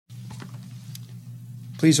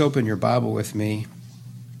Please open your Bible with me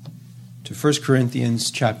to 1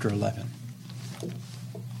 Corinthians chapter 11.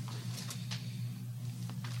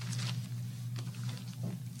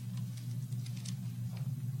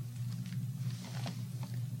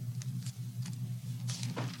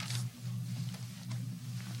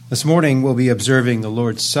 This morning we'll be observing the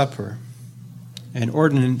Lord's Supper, an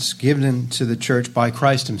ordinance given to the church by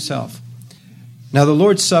Christ himself. Now the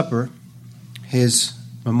Lord's Supper, his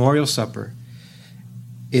memorial supper,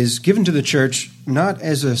 is given to the church not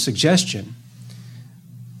as a suggestion,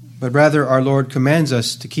 but rather our Lord commands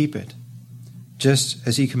us to keep it, just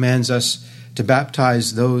as he commands us to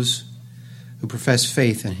baptize those who profess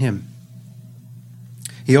faith in him.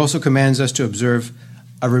 He also commands us to observe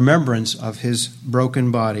a remembrance of his broken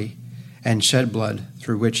body and shed blood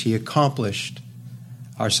through which he accomplished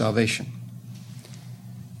our salvation.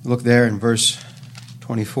 Look there in verse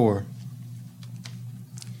 24.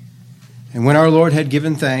 And when our Lord had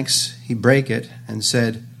given thanks, he brake it and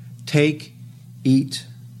said, "Take, eat.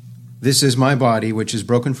 This is my body, which is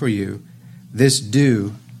broken for you. This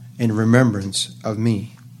do in remembrance of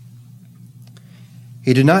me."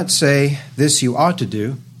 He did not say, "This you ought to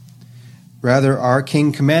do." Rather, our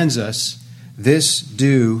King commands us, "This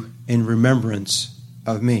do in remembrance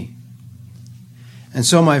of me." And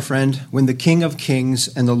so, my friend, when the King of Kings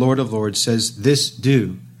and the Lord of Lords says, "This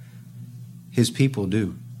do," his people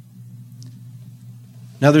do.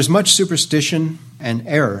 Now, there's much superstition and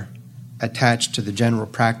error attached to the general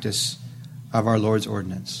practice of our Lord's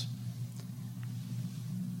ordinance.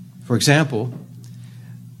 For example,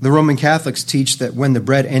 the Roman Catholics teach that when the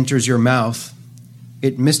bread enters your mouth,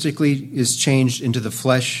 it mystically is changed into the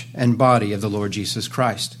flesh and body of the Lord Jesus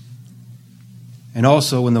Christ. And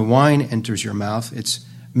also, when the wine enters your mouth, it's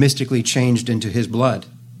mystically changed into his blood,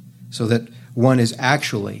 so that one is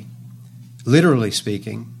actually, literally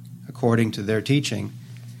speaking, according to their teaching,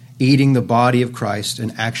 eating the body of Christ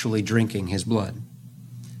and actually drinking his blood.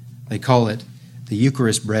 They call it the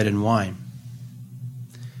Eucharist bread and wine.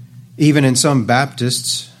 Even in some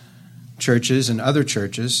Baptists churches and other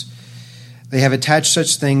churches, they have attached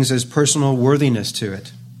such things as personal worthiness to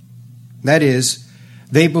it. That is,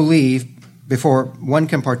 they believe before one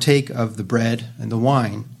can partake of the bread and the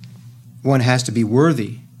wine, one has to be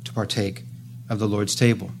worthy to partake of the Lord's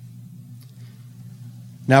table.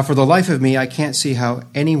 Now, for the life of me, I can't see how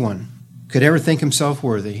anyone could ever think himself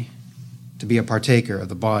worthy to be a partaker of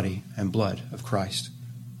the body and blood of Christ.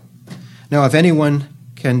 Now, if anyone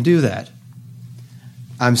can do that,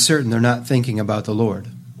 I'm certain they're not thinking about the Lord,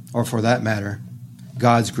 or for that matter,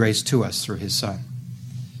 God's grace to us through his Son.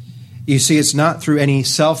 You see, it's not through any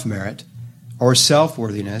self-merit or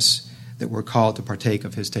self-worthiness that we're called to partake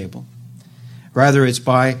of his table. Rather, it's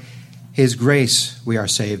by his grace we are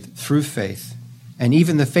saved through faith. And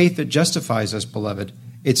even the faith that justifies us, beloved,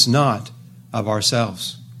 it's not of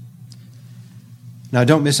ourselves. Now,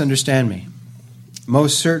 don't misunderstand me.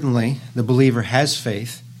 Most certainly, the believer has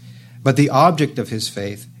faith, but the object of his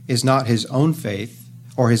faith is not his own faith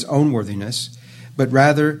or his own worthiness, but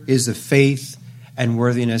rather is the faith and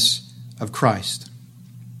worthiness of Christ.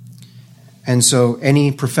 And so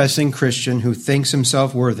any professing Christian who thinks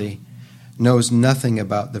himself worthy knows nothing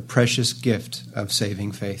about the precious gift of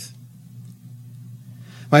saving faith.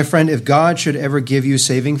 My friend, if God should ever give you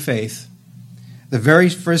saving faith, the very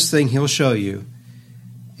first thing he'll show you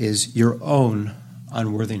is your own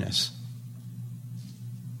unworthiness.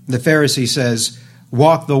 The Pharisee says,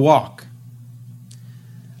 "Walk the walk."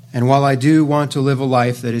 And while I do want to live a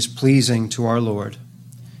life that is pleasing to our Lord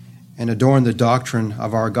and adorn the doctrine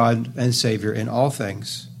of our God and Savior in all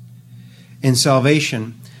things, in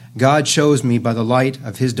salvation, God shows me by the light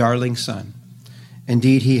of his darling Son.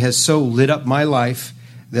 Indeed, he has so lit up my life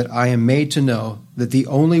that I am made to know that the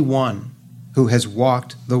only one who has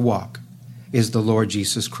walked the walk is the Lord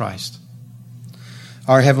Jesus Christ.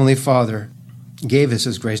 Our Heavenly Father gave us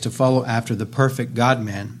his grace to follow after the perfect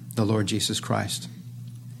God-man, the Lord Jesus Christ.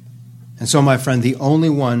 And so, my friend, the only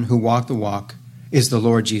one who walked the walk is the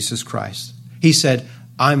Lord Jesus Christ. He said,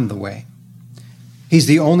 "I'm the way." He's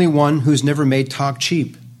the only one who's never made talk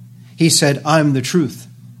cheap. He said, "I'm the truth."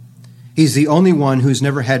 He's the only one who's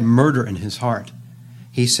never had murder in his heart.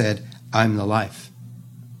 He said, "I'm the life."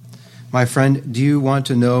 My friend, do you want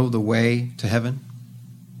to know the way to heaven?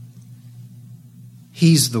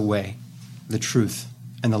 He's the way, the truth,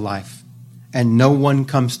 and the life. And no one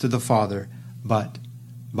comes to the Father but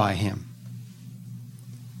by him.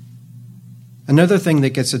 Another thing that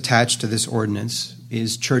gets attached to this ordinance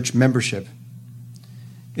is church membership.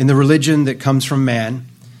 In the religion that comes from man,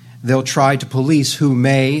 they'll try to police who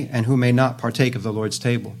may and who may not partake of the Lord's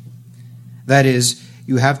table. That is,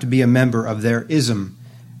 you have to be a member of their ism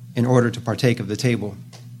in order to partake of the table.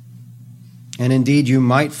 And indeed, you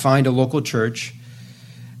might find a local church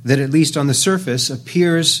that, at least on the surface,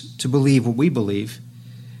 appears to believe what we believe,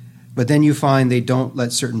 but then you find they don't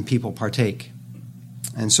let certain people partake.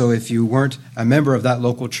 And so if you weren't a member of that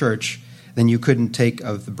local church, then you couldn't take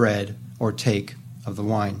of the bread or take of the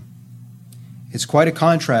wine. It's quite a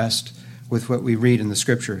contrast with what we read in the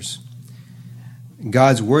Scriptures.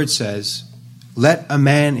 God's word says, "Let a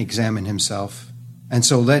man examine himself, and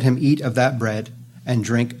so let him eat of that bread and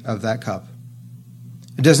drink of that cup."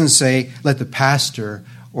 It doesn't say, "Let the pastor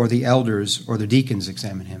or the elders or the deacons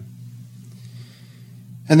examine him."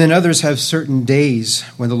 And then others have certain days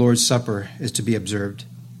when the Lord's Supper is to be observed,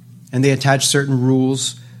 and they attach certain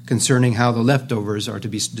rules concerning how the leftovers are to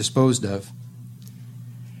be disposed of.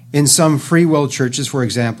 In some free will churches, for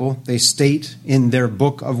example, they state in their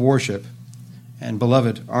book of worship, and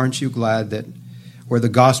beloved, aren't you glad that where the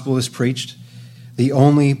gospel is preached, the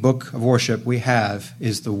only book of worship we have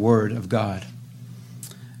is the Word of God?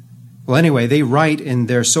 Well, anyway, they write in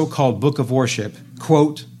their so-called book of worship,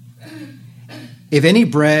 quote, "If any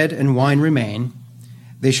bread and wine remain,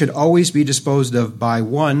 they should always be disposed of by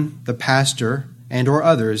one, the pastor, and or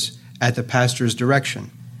others at the pastor's direction,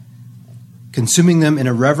 consuming them in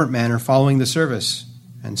a reverent manner following the service,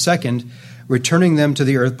 and second, returning them to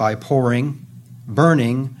the earth by pouring,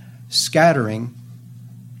 burning, scattering,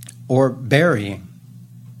 or burying."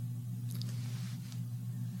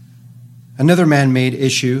 Another man-made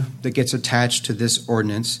issue that gets attached to this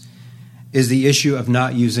ordinance is the issue of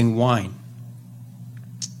not using wine.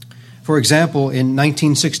 For example, in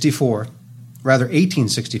 1864,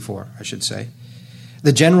 I should say,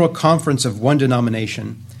 the General Conference of one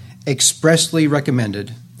denomination expressly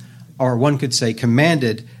recommended, or one could say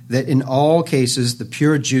commanded, that in all cases the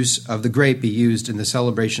pure juice of the grape be used in the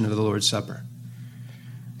celebration of the Lord's Supper.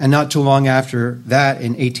 And not too long after that,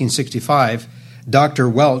 in 1865, Dr.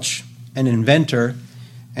 Welch, an inventor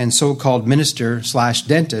and so-called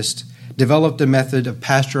minister/dentist, developed a method of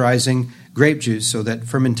pasteurizing grape juice so that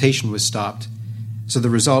fermentation was stopped. So the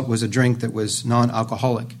result was a drink that was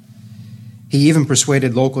non-alcoholic. He even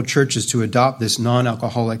persuaded local churches to adopt this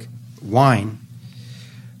non-alcoholic wine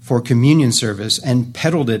for communion service and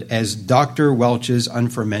peddled it as Dr. Welch's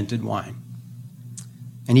unfermented wine.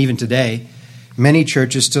 And even today, many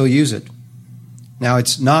churches still use it. Now,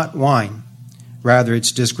 it's not wine. Rather,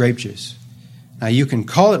 it's just grape juice. Now, you can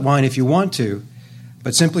call it wine if you want to,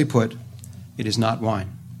 but simply put, it is not wine.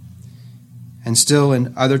 And still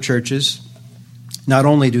in other churches, not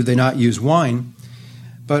only do they not use wine,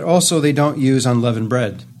 but also they don't use unleavened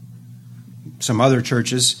bread. Some other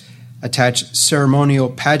churches attach ceremonial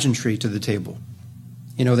pageantry to the table.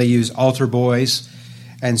 They use altar boys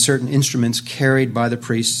and certain instruments carried by the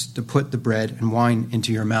priests to put the bread and wine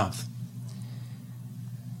into your mouth.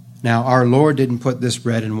 Now, our Lord didn't put this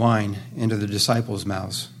bread and wine into the disciples'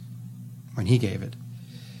 mouths when he gave it.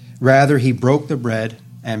 Rather, he broke the bread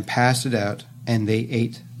and passed it out, and they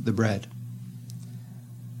ate the bread.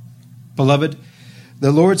 Beloved,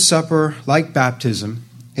 the Lord's Supper, like baptism,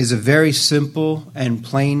 is a very simple and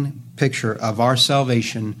plain picture of our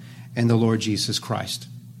salvation in the Lord Jesus Christ.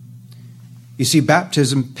 You see,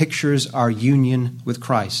 baptism pictures our union with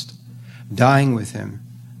Christ, dying with him,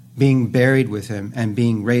 being buried with him, and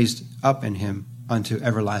being raised up in him unto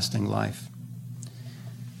everlasting life.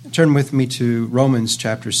 Turn with me to Romans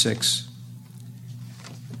chapter 6.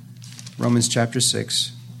 Romans chapter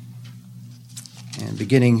 6, and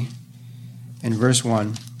beginning in verse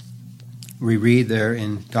 1, we read there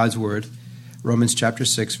in God's Word, Romans chapter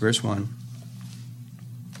 6, verse 1.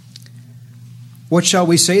 "What shall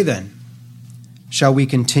we say then? Shall we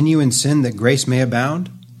continue in sin that grace may abound?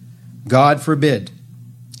 God forbid.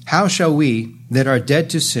 How shall we that are dead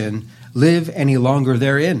to sin live any longer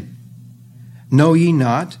therein? Know ye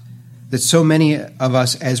not that so many of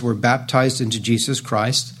us as were baptized into Jesus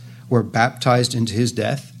Christ were baptized into his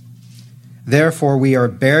death? Therefore we are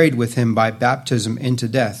buried with him by baptism into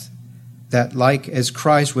death, that like as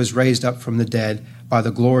Christ was raised up from the dead by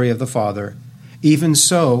the glory of the Father, even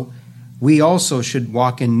so we also should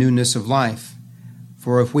walk in newness of life.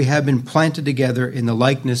 For if we have been planted together in the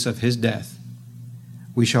likeness of his death,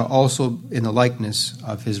 we shall also in the likeness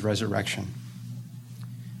of his resurrection."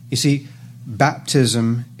 You see,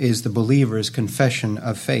 baptism is the believer's confession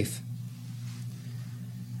of faith.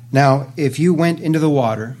 Now, if you went into the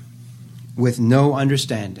water with no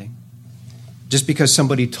understanding, just because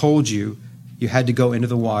somebody told you you had to go into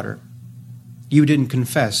the water, you didn't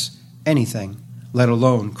confess anything, let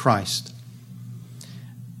alone Christ.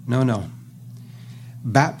 No.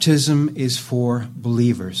 Baptism is for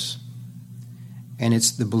believers, and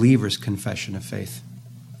it's the believer's confession of faith.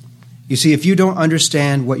 You see, if you don't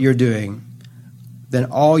understand what you're doing,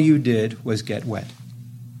 then all you did was get wet.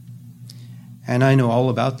 And I know all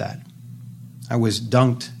about that. I was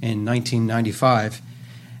dunked in 1995,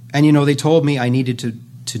 and they told me I needed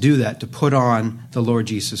to do that, to put on the Lord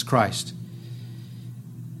Jesus Christ.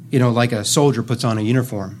 Like a soldier puts on a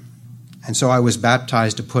uniform. And so I was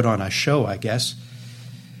baptized to put on a show, I guess.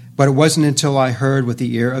 But it wasn't until I heard with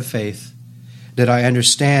the ear of faith that I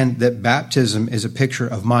understand that baptism is a picture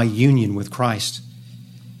of my union with Christ.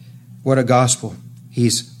 What a gospel.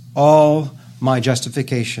 He's all my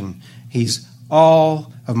justification. He's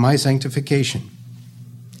all of my sanctification.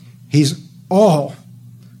 He's all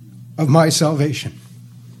of my salvation.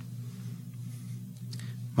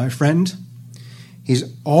 My friend, he's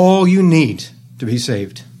all you need to be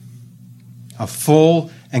saved. A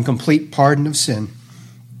full and complete pardon of sin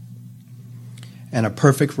and a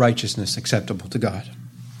perfect righteousness acceptable to God.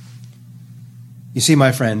 You see,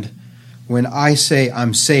 my friend, when I say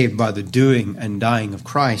I'm saved by the doing and dying of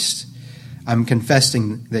Christ, I'm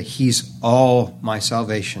confessing that he's all my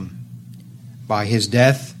salvation. By his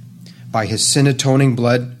death, by his sin-atoning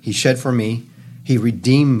blood he shed for me, he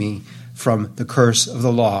redeemed me from the curse of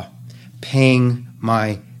the law, paying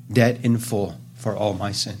my debt in full for all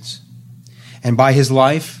my sins. And by his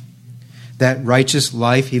life, that righteous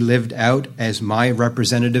life he lived out as my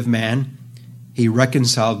representative man, he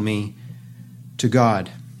reconciled me to God,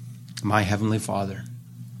 my heavenly Father.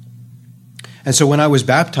 And so when I was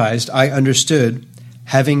baptized, I understood,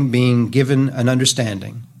 having been given an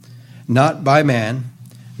understanding, not by man,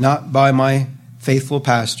 not by my faithful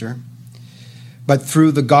pastor, but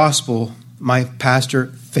through the gospel my pastor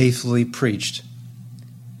faithfully preached.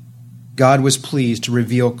 God was pleased to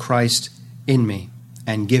reveal Christ in me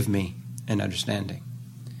and give me an understanding.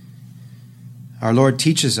 Our Lord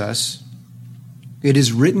teaches us, it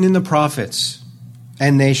is written in the prophets,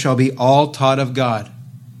 and they shall be all taught of God.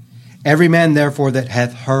 Every man therefore that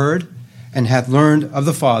hath heard and hath learned of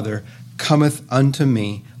the Father cometh unto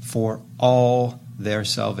me for all their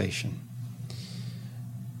salvation.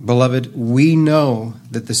 Beloved, we know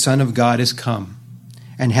that the Son of God is come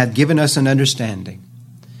and hath given us an understanding.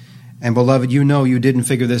 And beloved, you know you didn't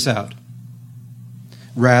figure this out.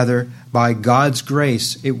 Rather, by God's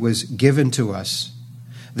grace, it was given to us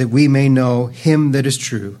that we may know him that is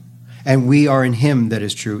true, and we are in him that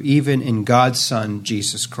is true, even in God's Son,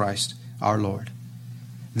 Jesus Christ, our Lord.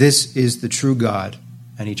 This is the true God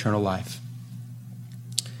and eternal life.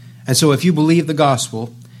 And so if you believe the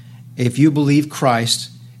gospel, if you believe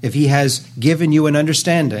Christ, if he has given you an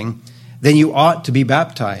understanding, then you ought to be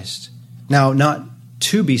baptized. Now, not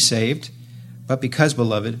to be saved, but because,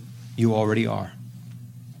 beloved, you already are.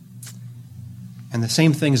 And the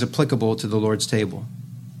same thing is applicable to the Lord's table.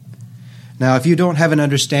 Now, if you don't have an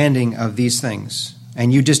understanding of these things,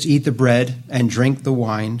 and you just eat the bread and drink the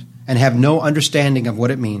wine and have no understanding of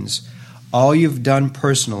what it means, all you've done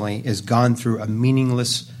personally is gone through a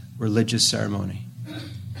meaningless religious ceremony.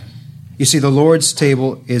 You see, the Lord's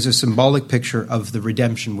table is a symbolic picture of the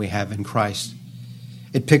redemption we have in Christ.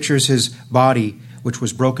 It pictures his body, which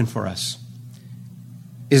was broken for us.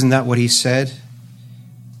 Isn't that what he said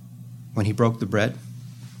when he broke the bread?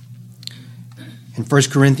 In 1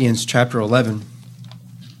 Corinthians chapter 11,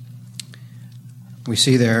 we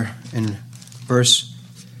see there in verse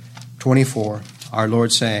 24, our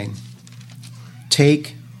Lord saying,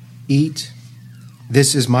 "Take, eat,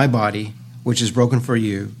 this is my body, which is broken for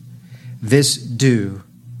you. This do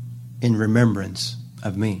in remembrance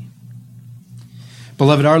of me."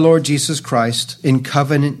 Beloved, our Lord Jesus Christ, in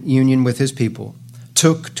covenant union with his people,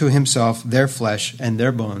 took to himself their flesh and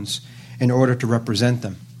their bones in order to represent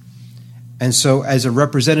them. And so, as a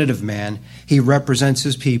representative man, he represents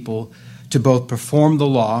his people to both perform the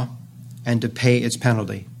law and to pay its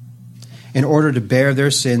penalty, in order to bear their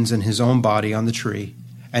sins in his own body on the tree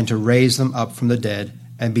and to raise them up from the dead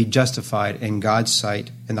and be justified in God's sight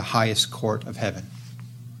in the highest court of heaven.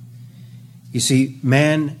 You see,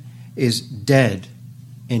 man is dead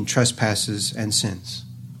in trespasses and sins.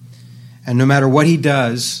 And no matter what he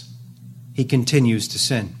does, he continues to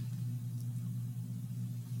sin.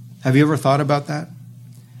 Have you ever thought about that?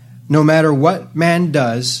 No matter what man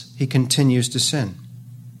does, he continues to sin.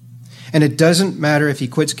 And it doesn't matter if he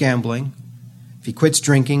quits gambling, if he quits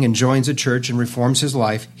drinking and joins a church and reforms his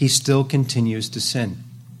life, he still continues to sin.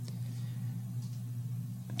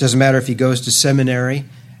 It doesn't matter if he goes to seminary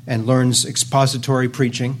and learns expository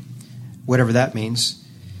preaching, whatever that means,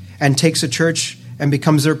 and takes a church and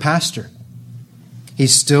becomes their pastor.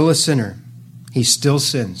 He's still a sinner. He still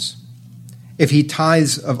sins. If he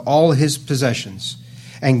tithes of all his possessions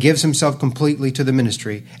and gives himself completely to the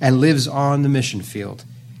ministry and lives on the mission field,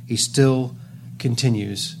 he still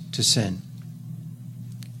continues to sin.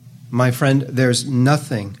 My friend, there's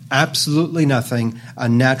nothing, absolutely nothing, a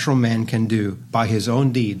natural man can do by his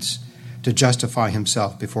own deeds to justify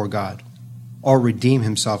himself before God or redeem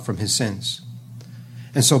himself from his sins.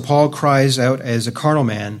 And so Paul cries out as a carnal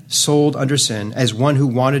man, sold under sin, as one who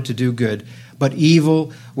wanted to do good, but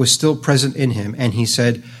evil was still present in him. And he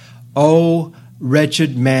said, "O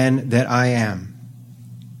wretched man that I am.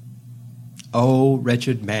 O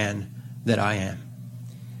wretched man that I am."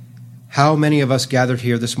 How many of us gathered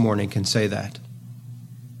here this morning can say that?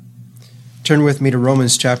 Turn with me to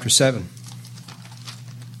Romans chapter 7.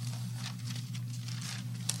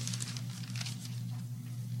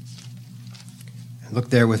 Look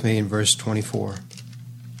there with me in verse 24.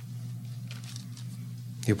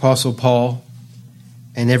 The Apostle Paul,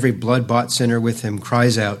 and every blood-bought sinner with him,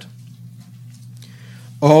 cries out,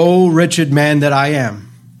 "O wretched man that I am,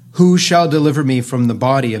 who shall deliver me from the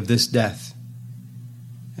body of this death?"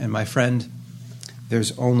 And my friend,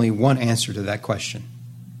 there's only one answer to that question.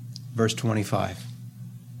 Verse 25.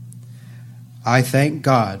 "I thank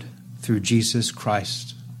God through Jesus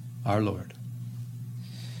Christ our Lord."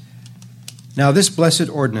 Now, this blessed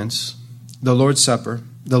ordinance, the Lord's Supper,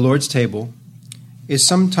 the Lord's table, is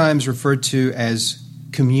sometimes referred to as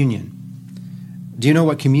communion. Do you know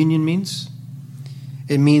what communion means?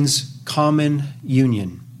 It means common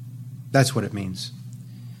union. That's what it means.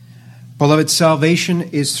 Beloved, salvation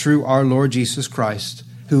is through our Lord Jesus Christ,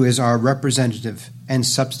 who is our representative and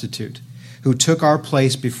substitute, who took our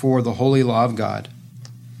place before the holy law of God.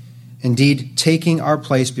 Indeed, taking our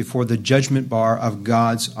place before the judgment bar of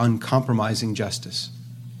God's uncompromising justice.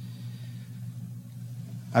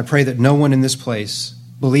 I pray that no one in this place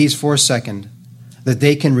believes for a second that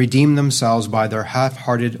they can redeem themselves by their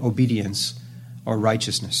half-hearted obedience or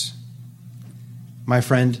righteousness. My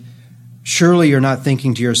friend, surely you're not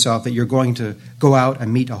thinking to yourself that you're going to go out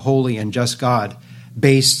and meet a holy and just God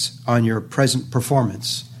based on your present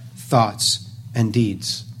performance, thoughts, and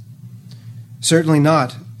deeds. Certainly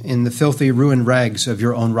not in the filthy, ruined rags of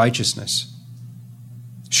your own righteousness.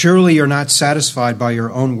 Surely you're not satisfied by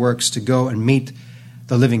your own works to go and meet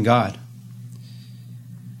the living God.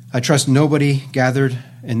 I trust nobody gathered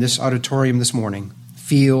in this auditorium this morning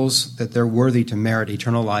feels that they're worthy to merit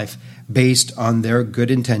eternal life based on their good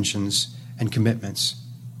intentions and commitments.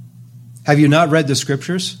 Have you not read the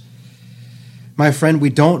Scriptures? My friend, we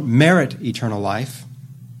don't merit eternal life.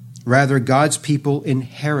 Rather, God's people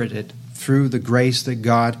inherit it through the grace that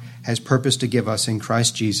God has purposed to give us in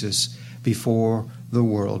Christ Jesus before the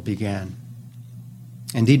world began.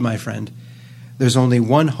 Indeed, my friend, there's only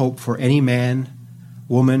one hope for any man,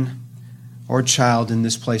 woman, or child in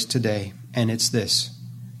this place today, and it's this: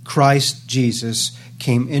 Christ Jesus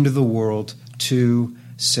came into the world to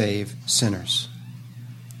save sinners.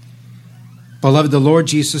 Beloved, the Lord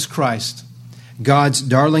Jesus Christ, God's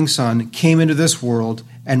darling Son, came into this world,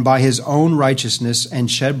 and by his own righteousness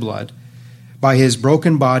and shed blood, by his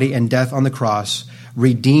broken body and death on the cross,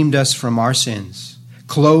 redeemed us from our sins,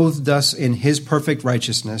 clothed us in his perfect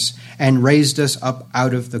righteousness, and raised us up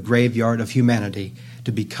out of the graveyard of humanity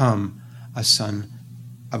to become a son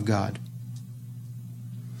of God.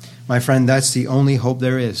 My friend, that's the only hope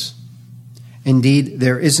there is. Indeed,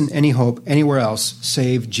 there isn't any hope anywhere else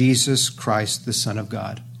save Jesus Christ, the Son of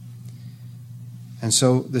God. And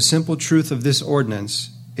so the simple truth of this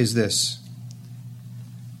ordinance is this: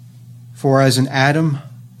 for as in Adam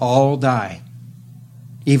all die,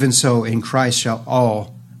 even so in Christ shall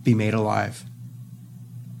all be made alive.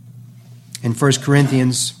 In 1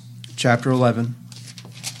 Corinthians chapter 11,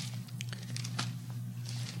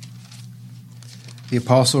 the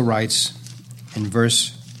apostle writes in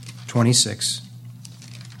verse 26,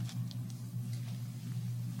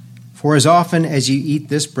 "For as often as ye eat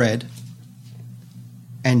this bread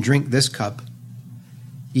and drink this cup,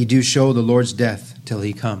 ye do show the Lord's death till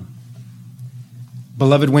he come.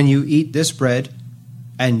 Beloved, when you eat this bread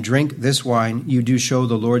and drink this wine, you do show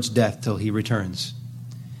the Lord's death till he returns."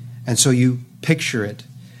 And so you picture it,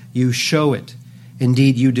 you show it.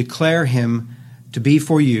 Indeed, you declare him to be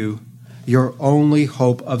for you your only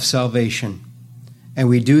hope of salvation. And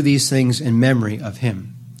we do these things in memory of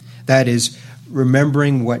him. That is,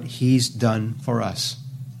 remembering what he's done for us.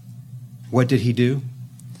 What did he do?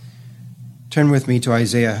 Turn with me to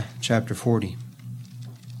Isaiah chapter 40.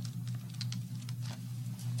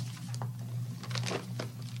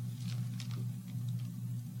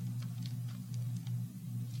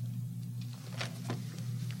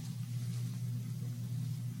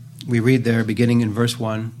 We read there, beginning in verse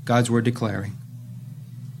 1, God's word declaring,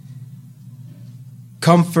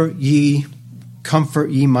 comfort ye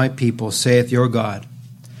my people, saith your God.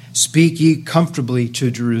 Speak ye comfortably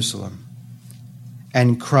to Jerusalem,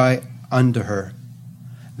 and cry unto her,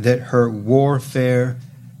 that her warfare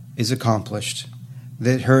is accomplished,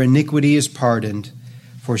 that her iniquity is pardoned,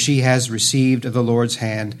 for she has received of the Lord's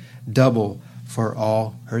hand double for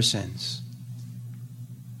all her sins.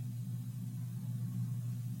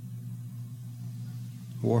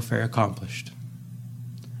 Warfare accomplished.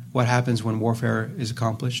 What happens when warfare is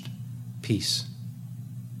accomplished? Peace.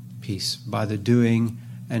 Peace. By the doing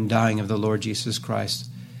and dying of the Lord Jesus Christ.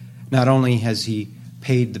 Not only has he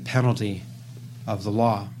paid the penalty of the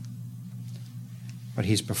law, but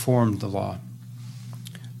he's performed the law.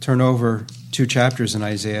 Turn over 2 chapters in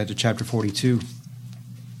Isaiah to chapter 42.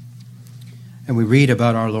 And we read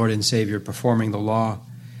about our Lord and Savior performing the law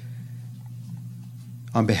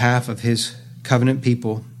on behalf of his covenant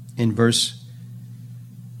people in verse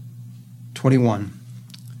 21.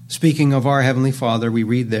 Speaking of our Heavenly Father, we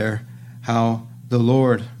read there how the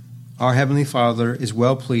Lord, our Heavenly Father, is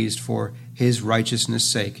well pleased for his righteousness'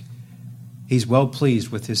 sake. He's well pleased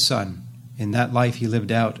with his Son in that life he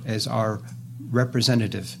lived out as our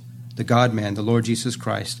representative, the God-man, the Lord Jesus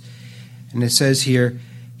Christ. And it says here,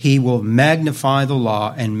 he will magnify the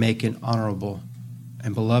law and make it honorable.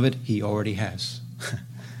 And beloved, he already has.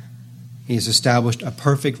 He has established a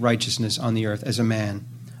perfect righteousness on the earth as a man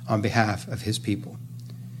on behalf of his people.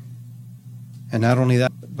 And not only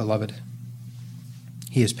that, beloved,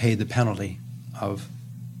 he has paid the penalty of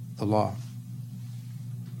the law.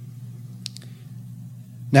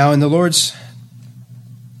 Now, in the Lord's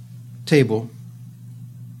table,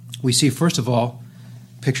 we see, first of all,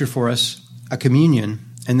 pictured for us a communion,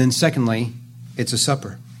 and then secondly, it's a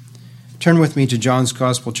supper. Turn with me to John's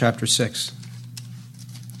Gospel, chapter 6.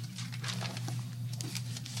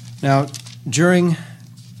 Now, during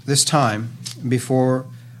this time, before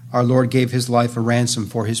our Lord gave his life a ransom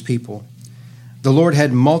for his people, the Lord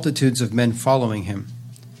had multitudes of men following him.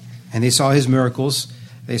 And they saw his miracles,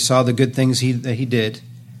 they saw the good things that he did,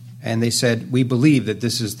 and they said, we believe that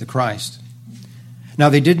this is the Christ. Now,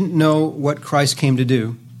 they didn't know what Christ came to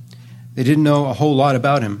do. They didn't know a whole lot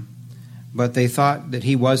about him, but they thought that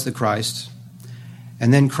he was the Christ.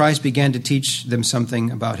 And then Christ began to teach them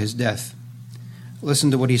something about his death.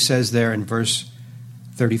 Listen to what he says there in verse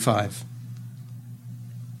 35.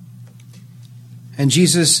 And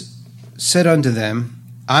Jesus said unto them,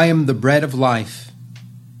 I am the bread of life.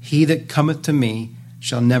 He that cometh to me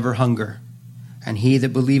shall never hunger, and he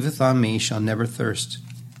that believeth on me shall never thirst.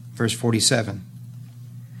 Verse 47.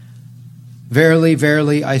 Verily,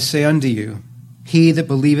 verily, I say unto you, he that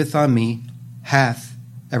believeth on me hath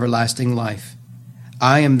everlasting life.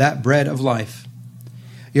 I am that bread of life.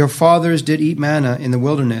 Your fathers did eat manna in the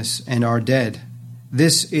wilderness, and are dead.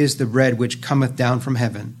 This is the bread which cometh down from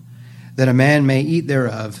heaven, that a man may eat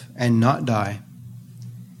thereof, and not die.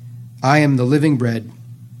 I am the living bread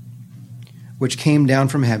which came down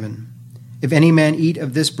from heaven. If any man eat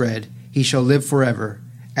of this bread, he shall live forever.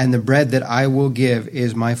 And the bread that I will give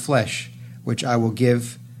is my flesh, which I will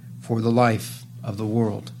give for the life of the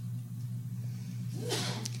world.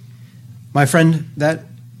 My friend, that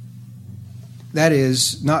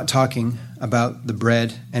is not talking about the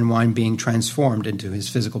bread and wine being transformed into his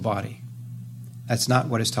physical body. That's not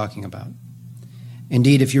what it's talking about.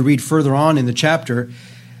 Indeed, if you read further on in the chapter,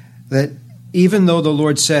 that even though the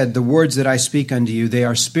Lord said, the words that I speak unto you, they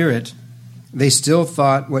are spirit, they still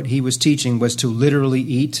thought what he was teaching was to literally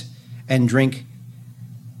eat and drink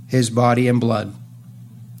his body and blood.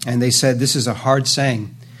 And they said, this is a hard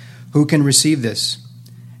saying. Who can receive this?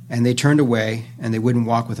 And they turned away, and they wouldn't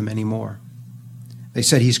walk with him anymore. They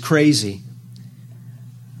said, he's crazy.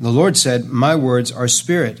 The Lord said, my words are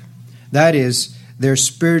spirit. That is, they're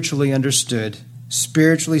spiritually understood,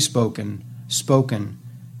 spiritually spoken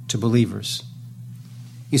to believers.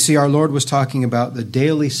 You see, our Lord was talking about the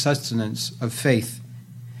daily sustenance of faith.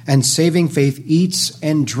 And saving faith eats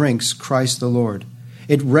and drinks Christ the Lord.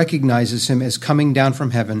 It recognizes him as coming down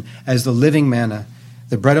from heaven, as the living manna,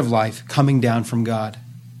 the bread of life, coming down from God.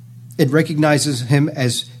 It recognizes him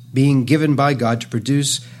as being given by God to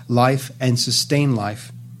produce life and sustain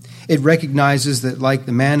life. It recognizes that, like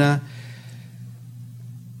the manna,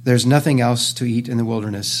 there's nothing else to eat in the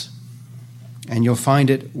wilderness. And you'll find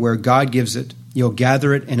it where God gives it. You'll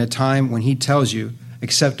gather it in a time when he tells you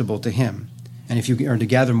acceptable to him. And if you are to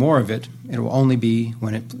gather more of it, it will only be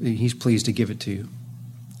when he's pleased to give it to you.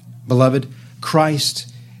 Beloved,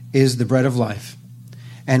 Christ is the bread of life.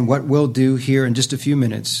 And what we'll do here in just a few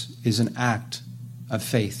minutes is an act of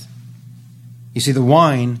faith. You see, the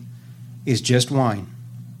wine is just wine.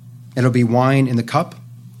 It'll be wine in the cup,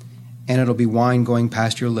 and it'll be wine going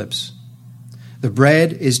past your lips. The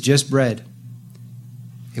bread is just bread.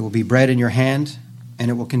 It will be bread in your hand, and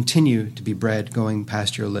it will continue to be bread going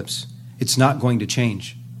past your lips. It's not going to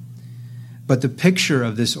change. But the picture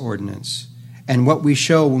of this ordinance and what we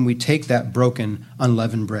show when we take that broken,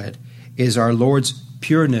 unleavened bread is our Lord's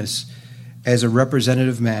pureness as a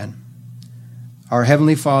representative man. Our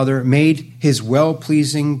Heavenly Father made his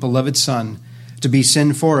well-pleasing, beloved Son to be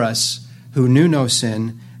sin for us who knew no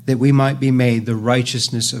sin, that we might be made the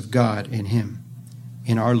righteousness of God in him,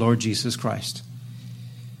 in our Lord Jesus Christ.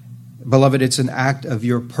 Beloved, it's an act of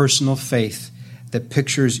your personal faith that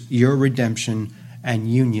pictures your redemption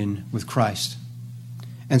and union with Christ.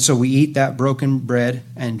 And so we eat that broken bread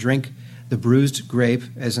and drink the bruised grape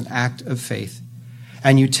as an act of faith.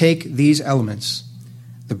 And you take these elements,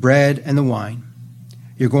 the bread and the wine,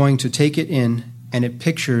 you're going to take it in, and it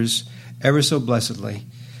pictures ever so blessedly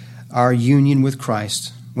our union with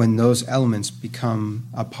Christ when those elements become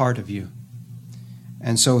a part of you.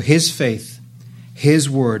 And so his faith, his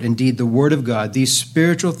word, indeed the word of God, these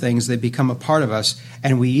spiritual things, they become a part of us,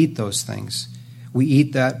 and we eat those things. We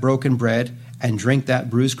eat that broken bread and drink that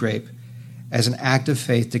bruised grape as an act of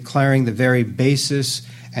faith, declaring the very basis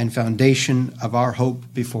and foundation of our hope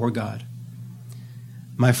before God.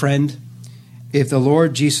 My friend, if the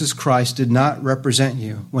Lord Jesus Christ did not represent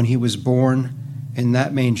you when he was born in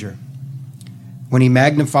that manger, when he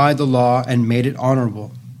magnified the law and made it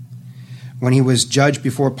honorable, when he was judged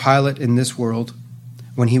before Pilate in this world,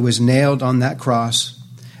 when he was nailed on that cross,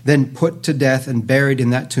 then put to death and buried in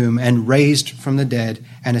that tomb, and raised from the dead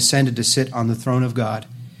and ascended to sit on the throne of God.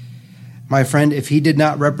 My friend, if he did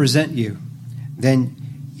not represent you, then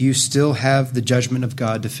you still have the judgment of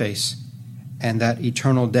God to face and that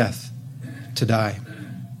eternal death to die.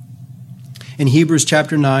 In Hebrews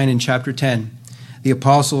chapter 9 and chapter 10, the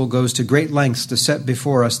apostle goes to great lengths to set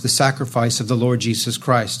before us the sacrifice of the Lord Jesus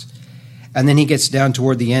Christ. And then he gets down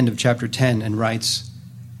toward the end of chapter 10 and writes,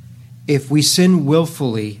 "If we sin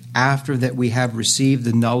willfully after that we have received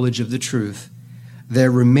the knowledge of the truth,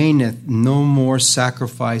 there remaineth no more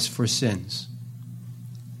sacrifice for sins."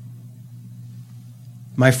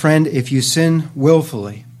 My friend, if you sin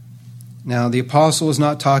willfully, now the apostle is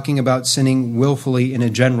not talking about sinning willfully in a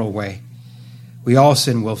general way. We all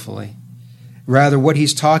sin willfully. Rather, what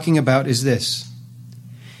he's talking about is this.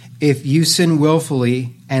 If you sin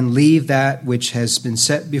willfully and leave that which has been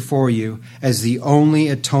set before you as the only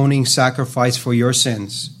atoning sacrifice for your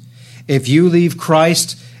sins, if you leave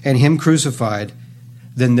Christ and him crucified,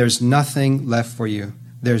 then there's nothing left for you.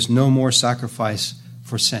 There's no more sacrifice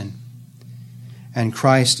for sin. And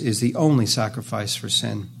Christ is the only sacrifice for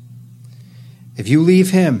sin. If you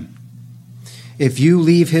leave him, if you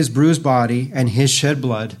leave his bruised body and his shed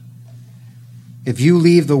blood, if you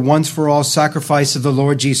leave the once-for-all sacrifice of the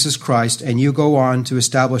Lord Jesus Christ and you go on to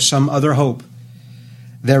establish some other hope,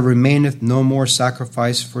 there remaineth no more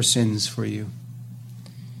sacrifice for sins for you.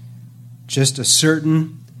 Just a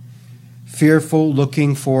certain fearful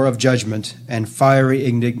looking for of judgment and fiery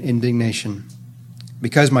indignation.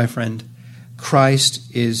 Because, my friend, Christ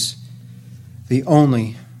is the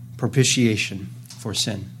only propitiation for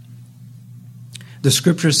sin. The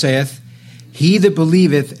scripture saith, "He that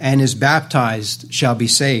believeth and is baptized shall be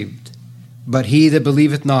saved, but he that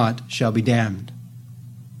believeth not shall be damned."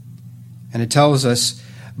 And it tells us,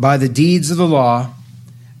 "By the deeds of the law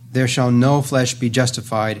there shall no flesh be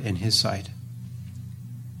justified in his sight."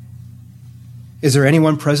 Is there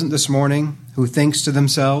anyone present this morning who thinks to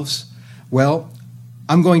themselves, "Well,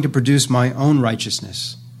 I'm going to produce my own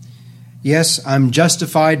righteousness. Yes, I'm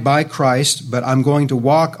justified by Christ, but I'm going to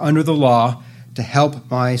walk under the law to help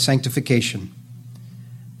my sanctification"?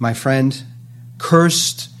 My friend,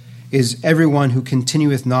 cursed is everyone who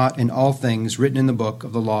continueth not in all things written in the book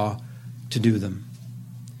of the law to do them.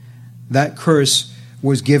 That curse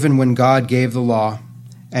was given when God gave the law,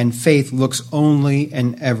 and faith looks only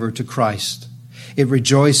and ever to Christ. It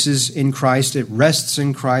rejoices in Christ, it rests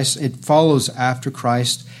in Christ, it follows after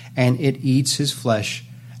Christ, and it eats his flesh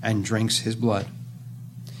and drinks his blood.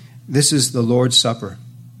 This is the Lord's Supper.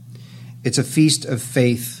 It's a feast of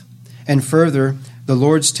faith. And further, the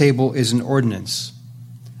Lord's table is an ordinance.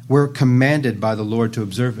 We're commanded by the Lord to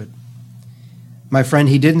observe it. My friend,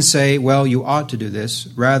 he didn't say, "Well, you ought to do this."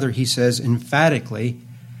 Rather, he says emphatically,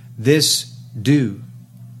 "This do.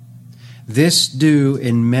 This do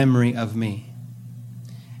in memory of me."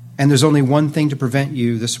 And there's only one thing to prevent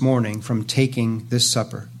you this morning from taking this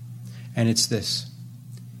supper, and it's this.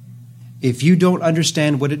 If you don't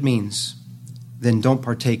understand what it means, then don't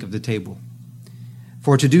partake of the table.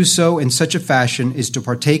 For to do so in such a fashion is to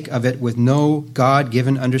partake of it with no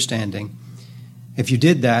God-given understanding. If you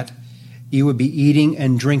did that, you would be eating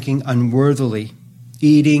and drinking unworthily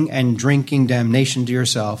eating and drinking damnation to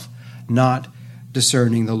yourself, not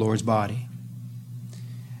discerning the Lord's body.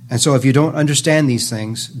 And so if you don't understand these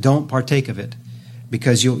things, don't partake of it,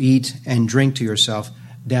 because you'll eat and drink to yourself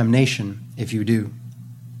damnation if you do.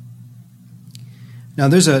 Now,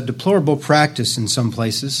 there's a deplorable practice in some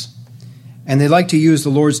places, and they like to use the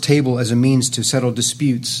Lord's table as a means to settle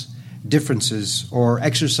disputes, differences, or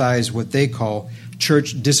exercise what they call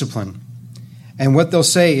church discipline. And what they'll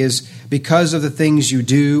say is, because of the things you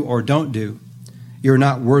do or don't do, you're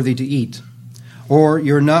not worthy to eat. Or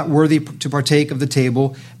you're not worthy to partake of the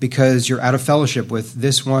table because you're out of fellowship with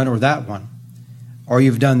this one or that one. Or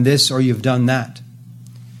you've done this or you've done that.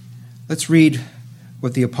 Let's read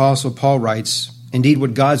what the Apostle Paul writes, indeed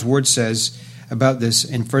what God's Word says about this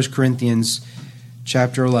in 1 Corinthians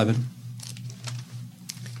chapter 11,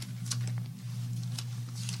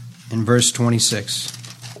 in verse 26.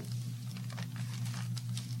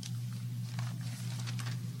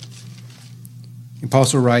 The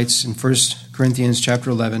Apostle writes in 1 Corinthians chapter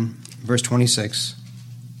 11, verse 26,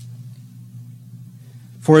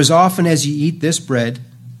 "For as often as ye eat this bread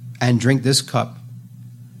and drink this cup,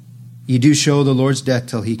 ye do show the Lord's death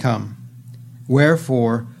till he come.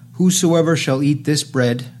 Wherefore, whosoever shall eat this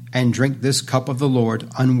bread and drink this cup of the Lord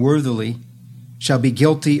unworthily shall be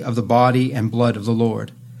guilty of the body and blood of the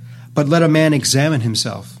Lord. But let a man examine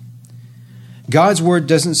himself." God's word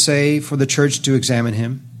doesn't say for the church to examine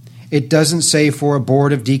him. It doesn't say for a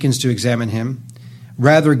board of deacons to examine him.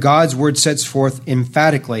 Rather, God's word sets forth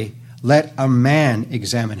emphatically, let a man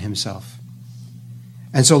examine himself.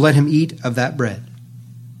 And so let him eat of that bread.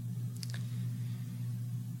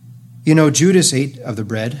 You know, Judas ate of the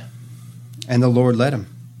bread, and the Lord let him.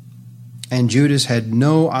 And Judas had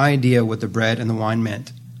no idea what the bread and the wine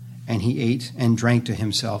meant, and he ate and drank to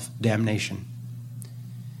himself damnation.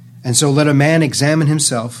 And so let a man examine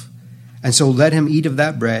himself, and so let him eat of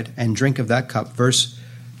that bread and drink of that cup. Verse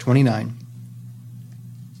 29.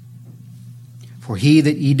 "For he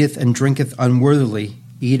that eateth and drinketh unworthily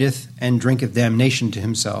eateth and drinketh damnation to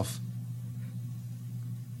himself,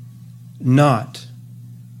 not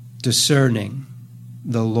discerning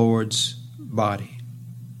the Lord's body,"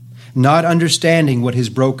 not understanding what his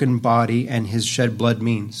broken body and his shed blood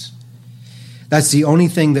means. That's the only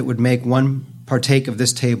thing that would make one partake of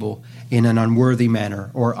this table in an unworthy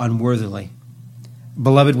manner or unworthily.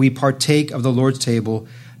 Beloved, we partake of the Lord's table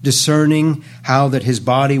discerning how that his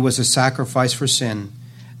body was a sacrifice for sin,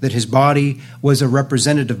 that his body was a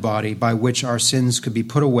representative body by which our sins could be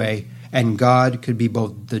put away, and God could be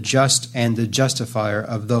both the just and the justifier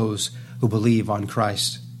of those who believe on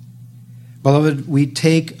Christ. Beloved, we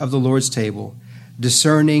take of the Lord's table,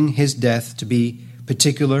 discerning his death to be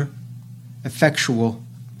particular, effectual,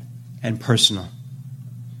 and personal.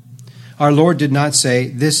 Our Lord did not say,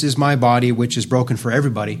 "This is my body which is broken for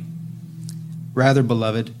everybody." Rather,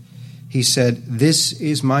 beloved, he said, "This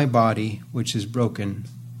is my body which is broken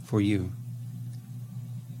for you."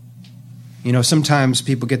 You know, sometimes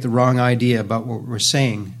people get the wrong idea about what we're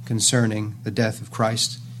saying concerning the death of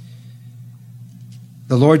Christ.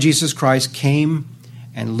 The Lord Jesus Christ came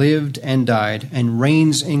and lived and died and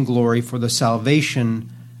reigns in glory for the salvation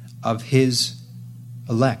of his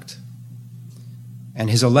elect. And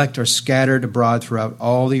his elect are scattered abroad throughout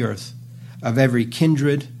all the earth, of every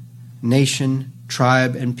kindred, nation,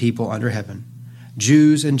 tribe, and people under heaven,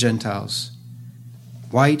 Jews and Gentiles,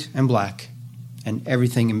 white and black, and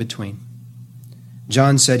everything in between.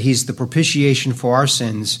 John said he's the propitiation for our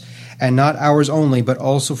sins, and not ours only, but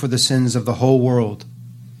also for the sins of the whole world.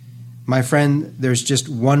 My friend, there's just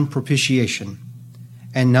one propitiation,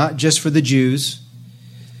 and not just for the Jews,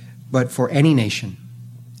 but for any nation,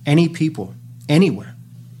 any people, anywhere.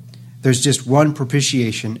 There's just one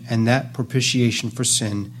propitiation, and that propitiation for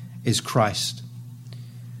sin is Christ.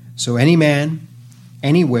 So any man,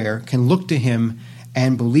 anywhere, can look to him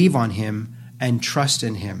and believe on him and trust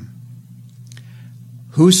in him.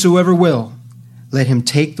 Whosoever will, let him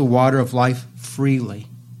take the water of life freely.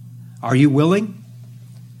 Are you willing?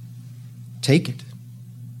 Take it.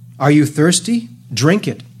 Are you thirsty? Drink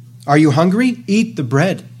it. Are you hungry? Eat the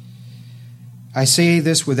bread. I say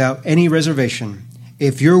this without any reservation.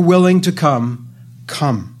 If you're willing to come,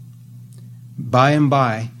 come. By and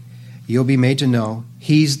by, you'll be made to know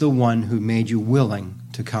he's the one who made you willing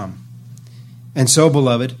to come. And so,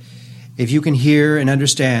 beloved, if you can hear and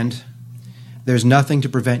understand, there's nothing to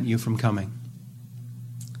prevent you from coming.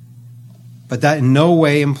 But that in no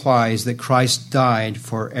way implies that Christ died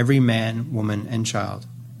for every man, woman, and child.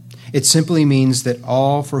 It simply means that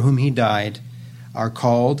all for whom he died are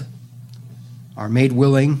called, are made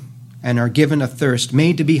willing, and are given a thirst,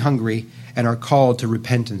 made to be hungry, and are called to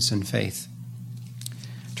repentance and faith.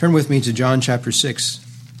 Turn with me to John chapter 6.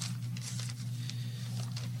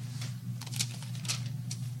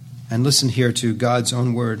 And listen here to God's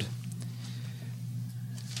own word.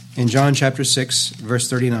 In John chapter 6, verse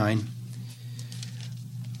 39,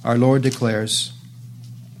 our Lord declares,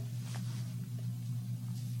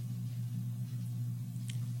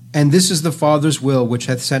 "And this is the Father's will which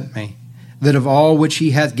hath sent me, that of all which he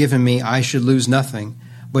hath given me I should lose nothing,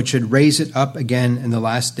 but should raise it up again in the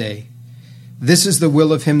last day. This is the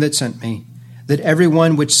will of him that sent me, that every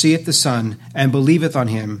one which seeth the Son and believeth on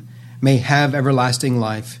him may have everlasting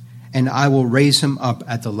life, and I will raise him up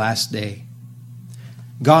at the last day."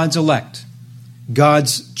 God's elect,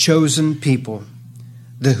 God's chosen people,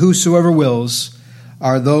 the whosoever wills,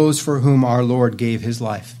 are those for whom our Lord gave his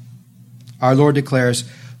life. Our Lord declares,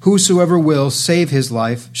 "Whosoever will save his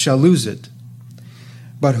life shall lose it.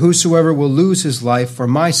 But whosoever will lose his life for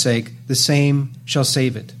my sake, the same shall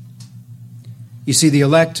save it." You see, the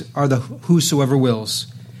elect are the whosoever wills.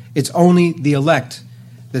 It's only the elect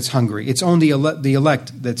that's hungry. It's only the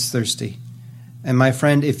elect that's thirsty. And my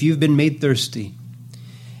friend, if you've been made thirsty,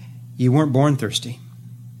 you weren't born thirsty.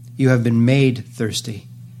 You have been made thirsty,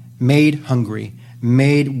 made hungry,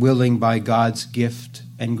 made willing by God's gift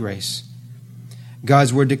and grace.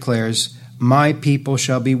 God's word declares, "My people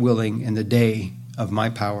shall be willing in the day of my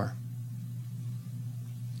power."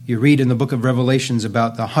 You read in the book of Revelations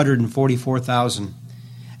about the 144,000.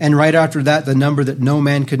 And right after that, the number that no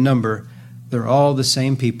man could number. They're all the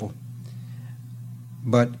same people.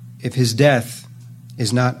 But if his death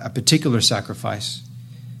is not a particular sacrifice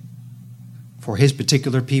for his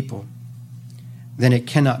particular people, then it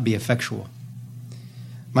cannot be effectual.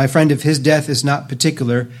 My friend, if his death is not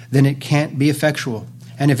particular, then it can't be effectual.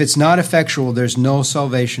 And if it's not effectual, there's no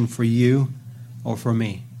salvation for you or for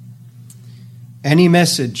me. Any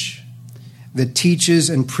message that teaches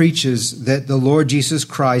and preaches that the Lord Jesus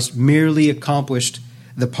Christ merely accomplished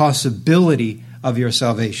the possibility of your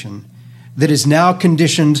salvation, that is now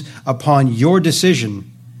conditioned upon your decision,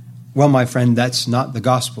 well, my friend, that's not the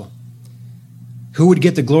gospel. Who would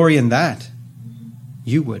get the glory in that?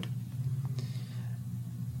 You would.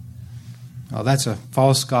 Well, that's a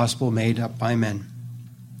false gospel made up by men.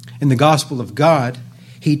 In the gospel of God,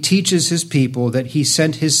 he teaches his people that he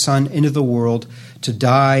sent his Son into the world to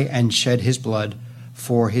die and shed his blood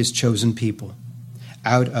for his chosen people,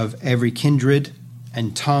 out of every kindred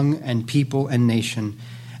and tongue and people and nation.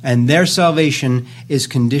 And their salvation is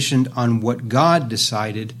conditioned on what God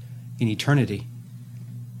decided in eternity.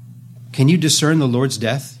 Can you discern the Lord's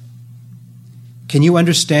death? Can you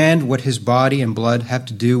understand what his body and blood have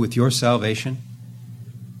to do with your salvation?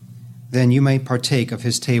 Then you may partake of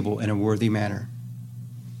his table in a worthy manner.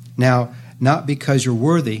 Now, not because you're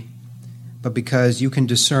worthy, but because you can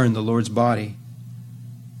discern the Lord's body.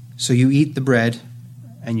 So you eat the bread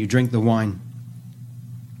and you drink the wine.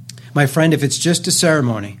 My friend, if it's just a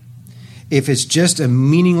ceremony, if it's just a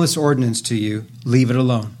meaningless ordinance to you, leave it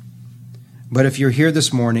alone. But if you're here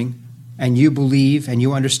this morning and you believe and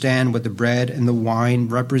you understand what the bread and the wine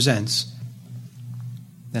represents,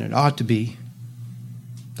 then it ought to be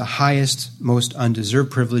the highest, most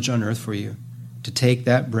undeserved privilege on earth for you to take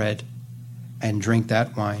that bread and drink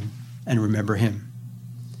that wine and remember him.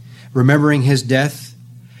 Remembering his death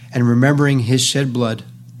and remembering his shed blood,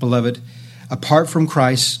 beloved, apart from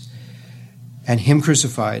Christ and him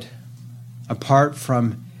crucified, apart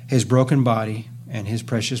from his broken body and his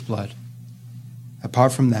precious blood,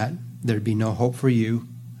 apart from that, there'd be no hope for you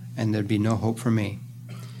and there'd be no hope for me.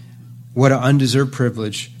 What an undeserved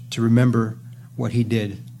privilege to remember what he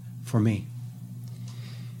did for me.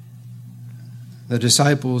 The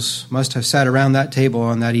disciples must have sat around that table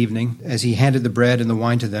on that evening as he handed the bread and the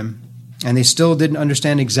wine to them, and they still didn't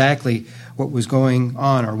understand exactly what was going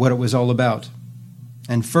on or what it was all about,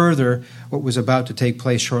 and further, what was about to take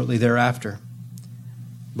place shortly thereafter.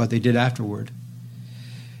 But they did afterward.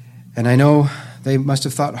 And I know they must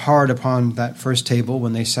have thought hard upon that first table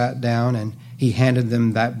when they sat down and he handed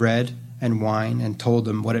them that bread and wine and told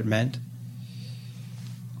them what it meant.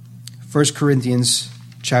 1 Corinthians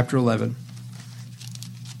chapter 11,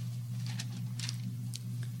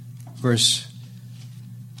 verse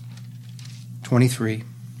 23.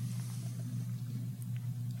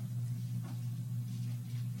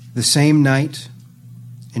 The same night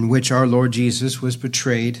in which our Lord Jesus was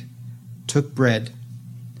betrayed, took bread,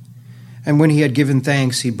 and when he had given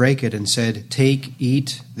thanks, he brake it and said, "Take,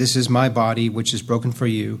 eat, this is my body, which is broken for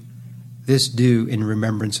you. This do in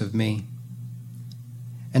remembrance of me."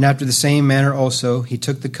 And after the same manner also he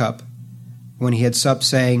took the cup, when he had supped,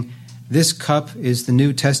 saying, "This cup is the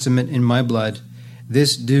New Testament in my blood.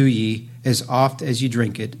 This do ye as oft as ye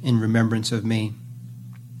drink it in remembrance of me."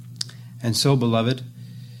 And so, beloved,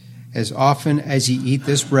 as often as ye eat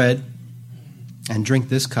this bread and drink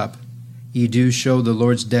this cup, ye do show the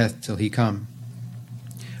Lord's death till he come.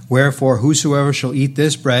 Wherefore, whosoever shall eat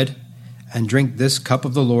this bread and drink this cup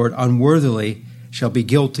of the Lord unworthily shall be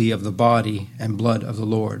guilty of the body and blood of the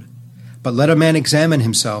Lord. But let a man examine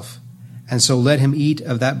himself, and so let him eat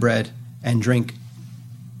of that bread and drink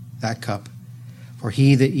that cup. For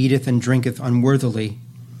he that eateth and drinketh unworthily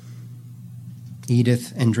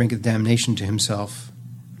eateth and drinketh damnation to himself,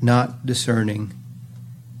 not discerning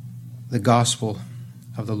the gospel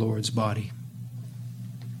of the Lord's body.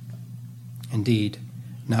 Indeed,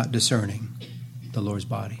 not discerning the Lord's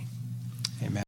body. Amen.